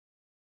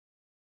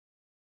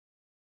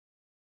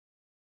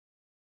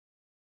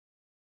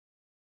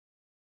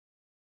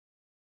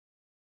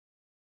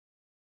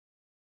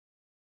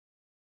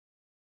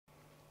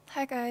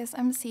Hi guys,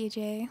 I'm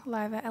C.J,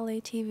 live at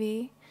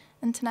LATV,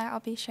 and tonight I'll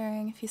be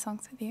sharing a few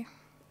songs with you.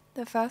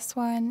 The first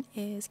one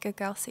is Good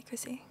Girl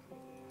Secrecy.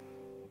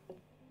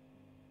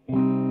 I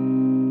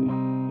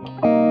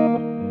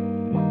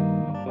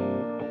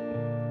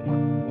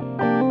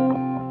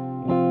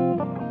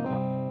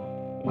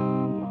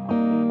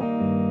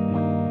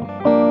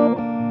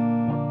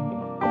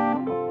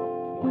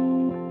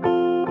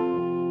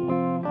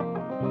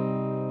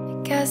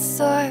guess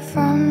so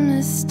from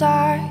the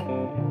start,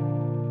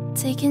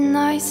 taking a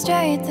knife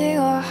straight to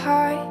your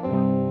heart.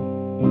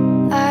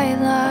 I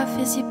laugh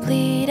as you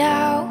bleed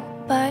out,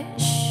 but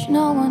shh,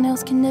 no one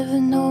else can ever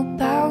know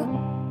about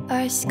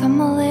us.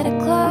 Come a little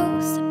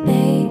closer,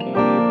 babe.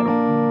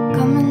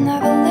 Come and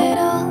have a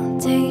little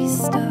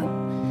taste of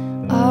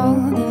all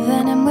the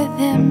venom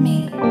within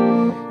me.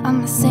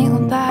 I'm a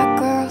single bad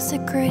girl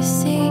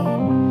secrecy.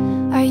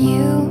 Are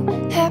you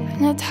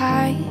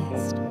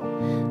hypnotized?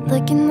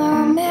 Looking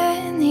them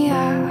in the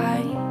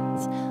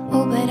eyes.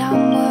 Oh, but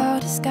I'm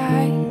well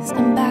disguised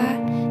and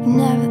bad. You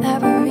never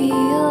ever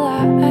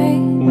realize.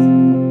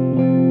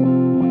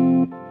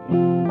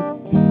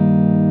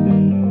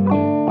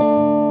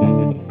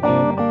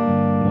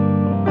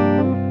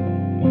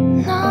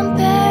 I'm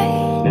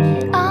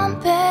bad,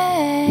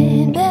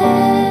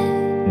 bad,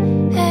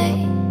 hey.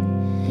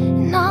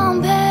 And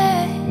I'm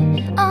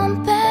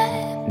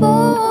bad,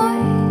 boy,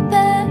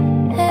 bad,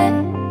 hey.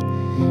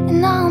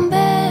 And I'm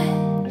bad,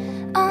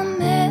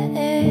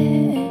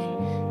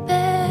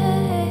 bad.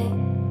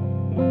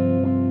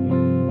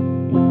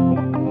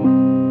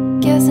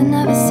 Guess I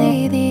never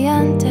see the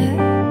end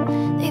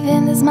of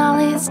leaving this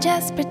Molly is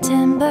just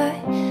pretend, but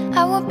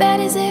how bad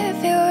is it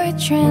if you're a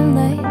trend?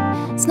 Like,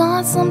 it's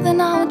not something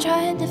I would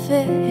try to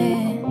fit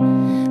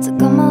in. So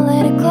come a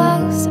little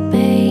closer,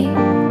 babe.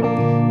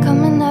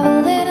 Come and have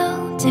a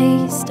little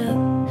taste of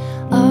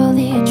all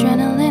the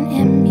adrenaline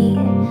in me.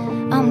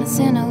 I'm a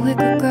sinner with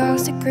good girl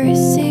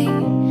secrecy.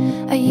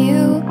 Are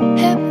you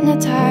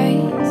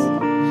hypnotized?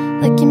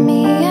 Look at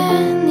me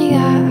in the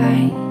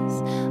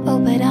eyes. Oh,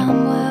 but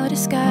I'm well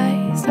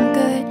disguised. I'm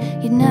good,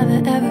 you'd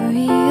never ever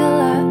realize.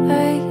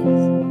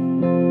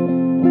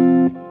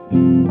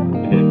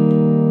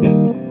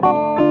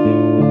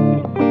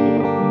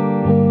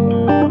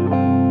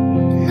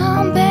 And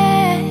I'm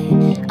bad,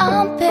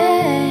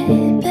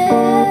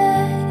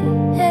 bad.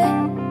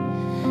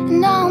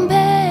 And I'm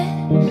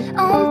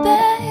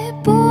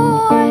bad,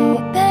 boy,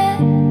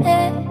 bad.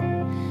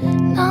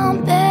 And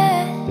I'm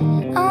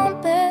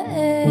bad, bad.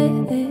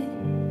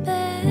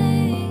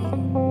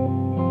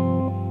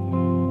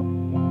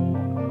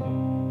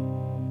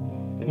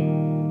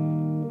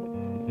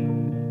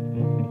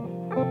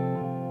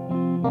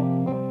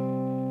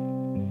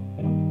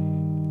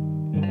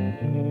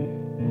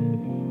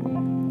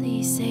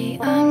 They say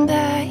I'm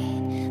bad,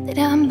 that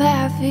I'm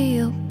bad for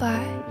you, but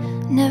I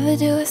never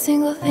do a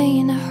single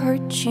thing to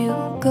hurt you.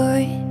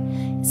 Good,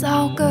 it's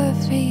all good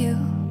for you.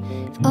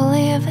 If all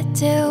I ever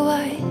did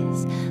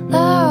was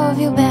love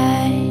you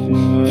bad,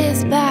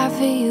 it's bad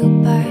for you,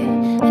 but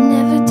I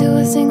never do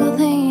a single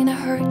thing to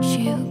hurt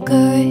you.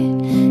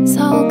 Good, it's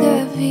all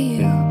good for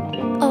you.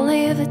 All I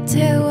ever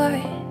did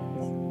was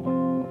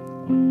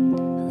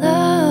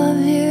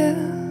love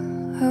you.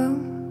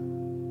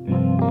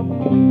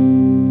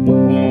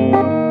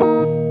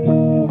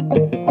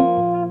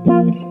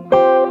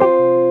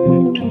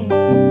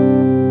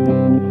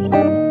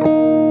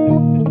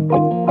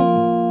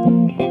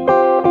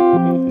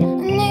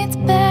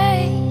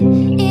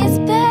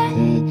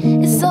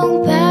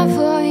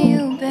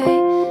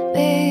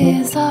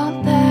 It's all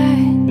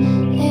bad,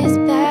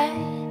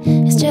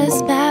 it's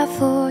just bad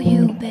for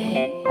you,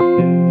 babe.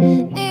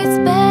 It's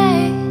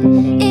bad,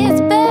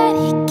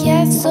 it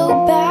gets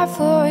so bad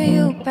for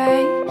you,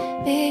 baby.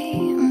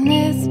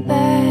 It's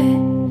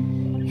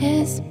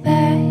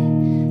bad,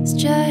 it's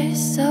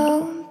just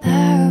so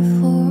bad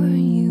for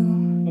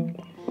you,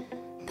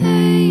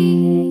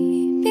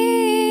 baby.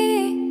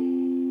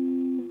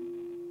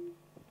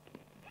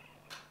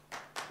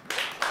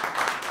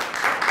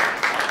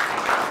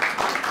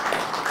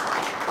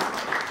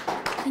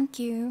 Thank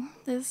you.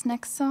 This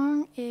next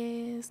song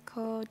is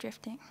called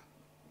Drifting.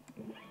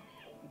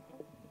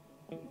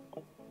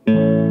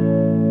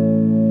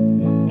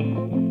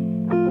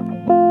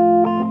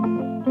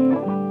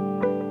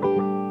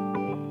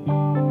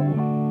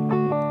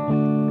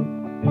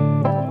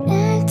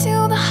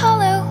 Into the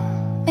hollow,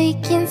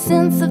 making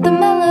sense of the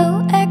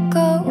mellow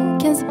echo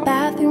against the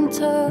bathroom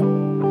tub.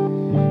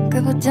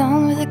 Grapple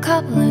down with a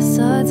couple of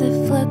swords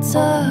that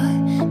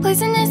flutter.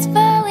 Placing this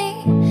valley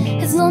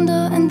is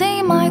under, and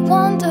they might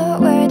wonder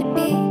where to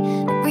be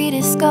to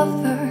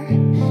rediscover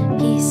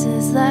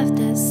pieces left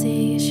at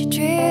sea. As you're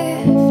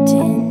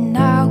drifting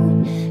out,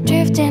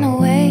 drifting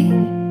away,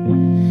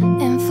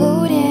 and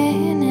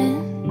floating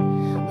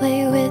in,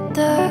 way with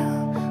the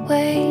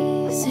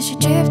waves. As you're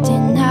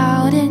drifting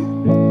out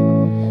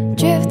and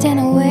drifting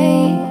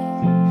away,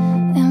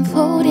 and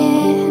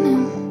floating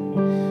in,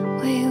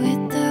 way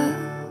with the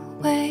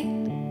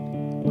waves.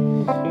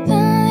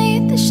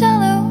 Beneath the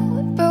shallow,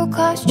 broke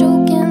hearts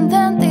choking,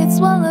 then they'd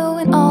swallow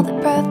in all the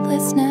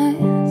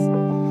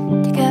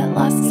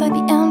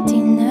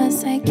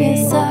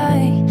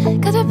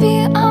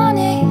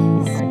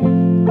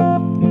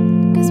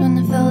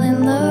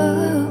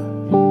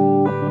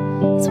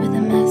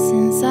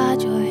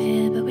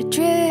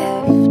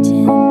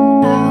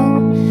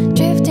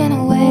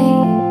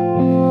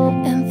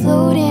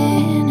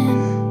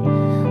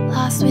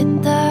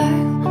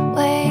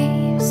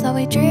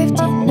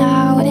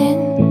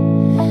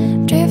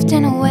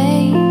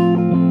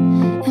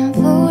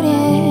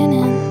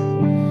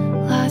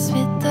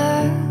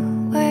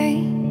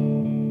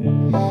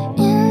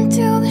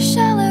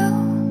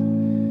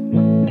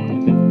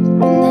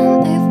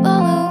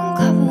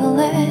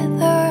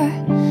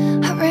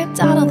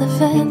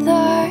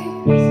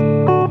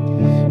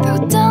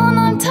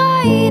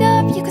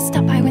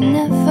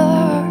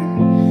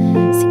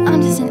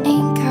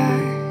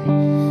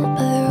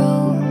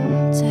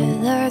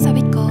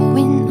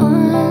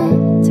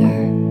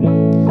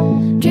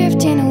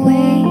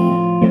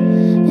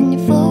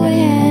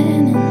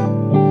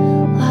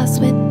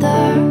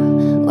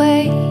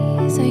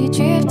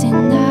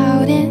drifting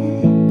out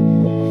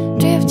and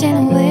drifting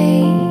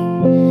away.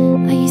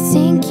 Are you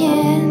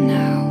sinking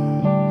now,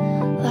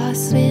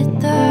 lost with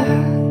the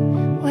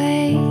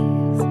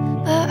waves?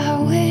 But I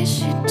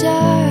wish you'd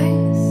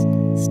just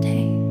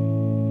stay.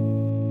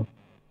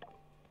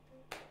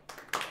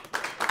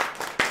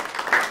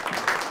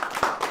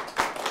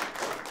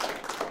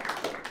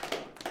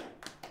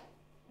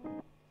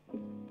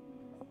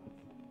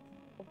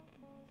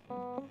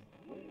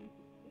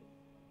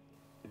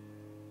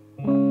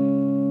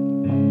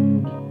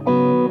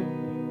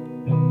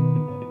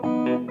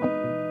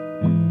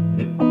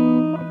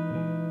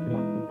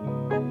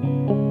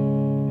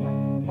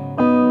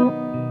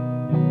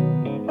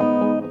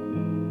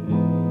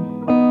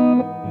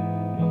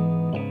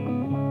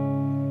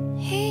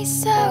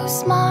 He's so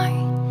smart,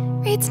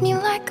 reads me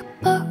like a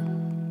book,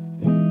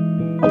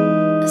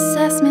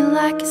 assess me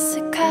like a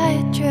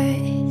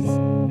psychiatrist.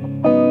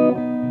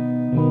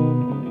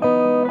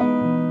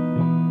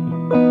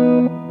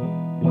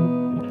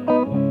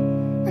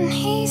 And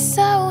he's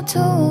so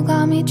tall,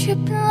 got me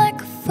tripping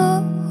like a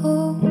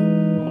fool,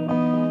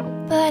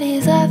 but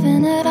he's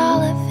laughing at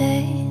all of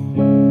it.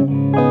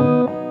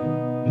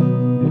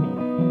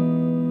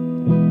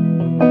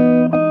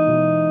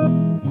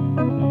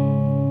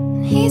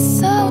 He's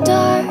so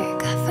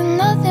dark, I feel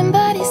nothing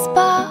but his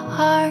spark.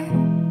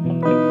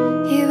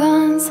 He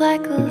runs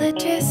like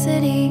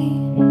electricity.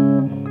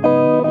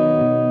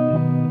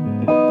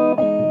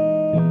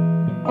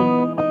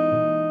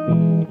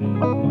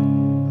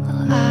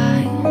 Well,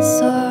 I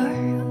saw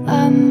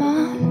a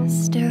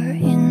monster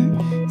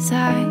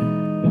inside,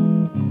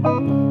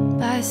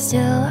 but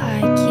still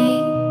I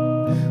keep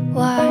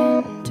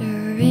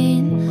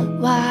wondering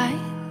why.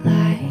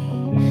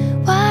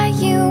 Why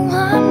you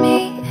want me?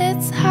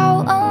 It's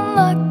how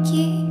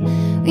unlucky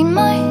we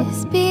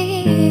must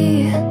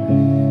be.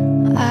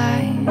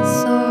 I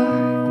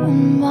saw a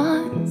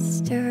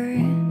monster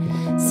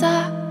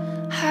inside.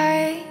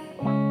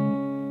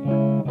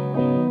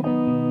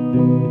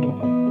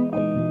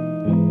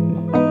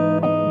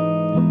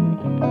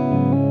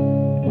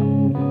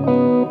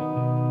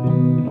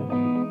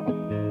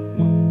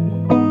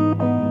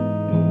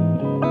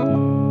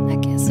 I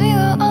guess we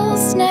were all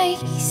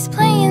snakes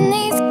playing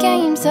these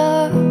games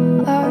of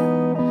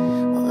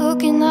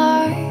looking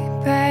our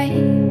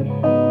brain.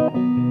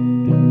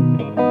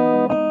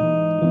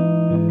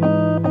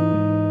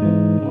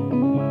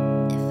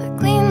 If I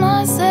clean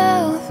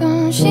myself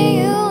from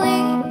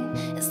shielding,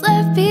 it's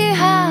left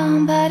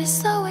behind, but it's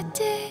so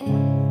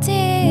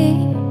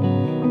addicting.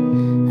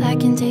 I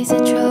can taste the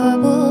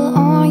trouble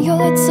on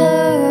your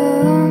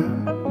tongue.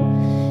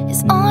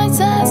 It's arms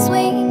that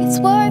swing, it's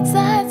words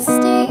that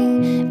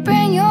sting.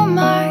 Bring your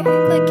mark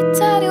like a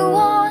tattoo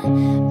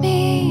on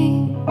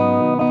me.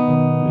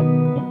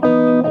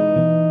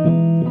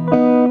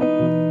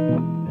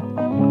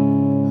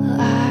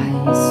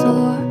 I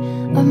saw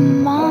a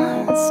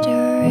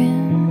monster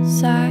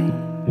inside,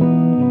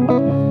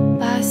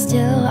 but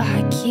still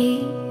I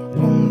keep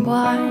on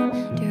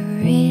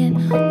wondering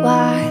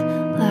why.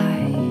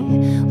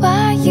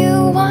 Why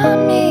you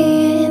want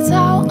me? It's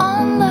how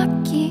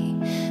unlucky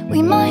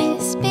we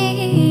must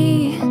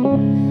be.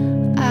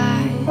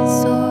 I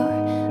saw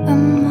a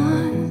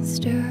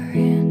monster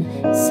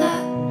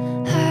inside.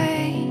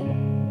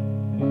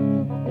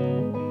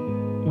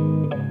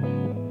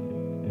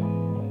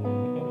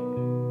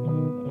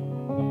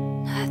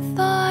 I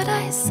thought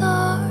I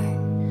saw,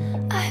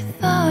 I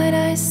thought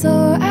I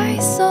saw, I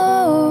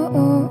swore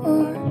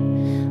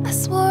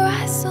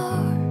I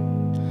saw,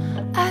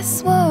 I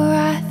swore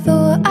I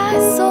thought I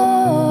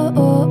saw.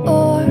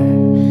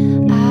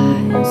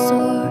 I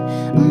saw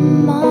a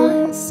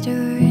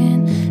monster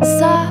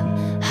inside,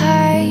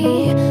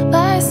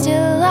 but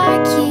still I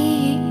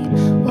keep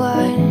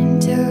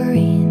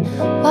wondering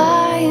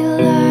why.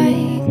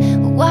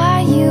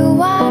 Why you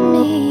want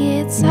me?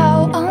 It's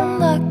how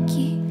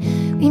unlucky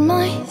we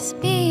must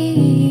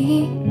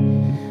be.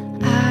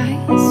 I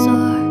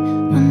saw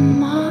a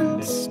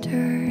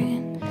monster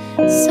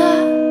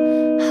inside.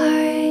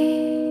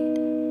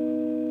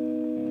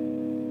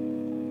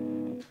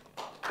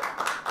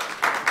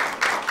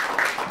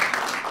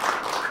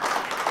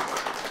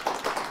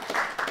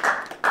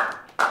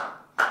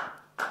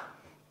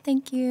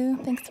 Thank you.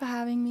 Thanks for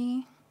having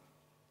me.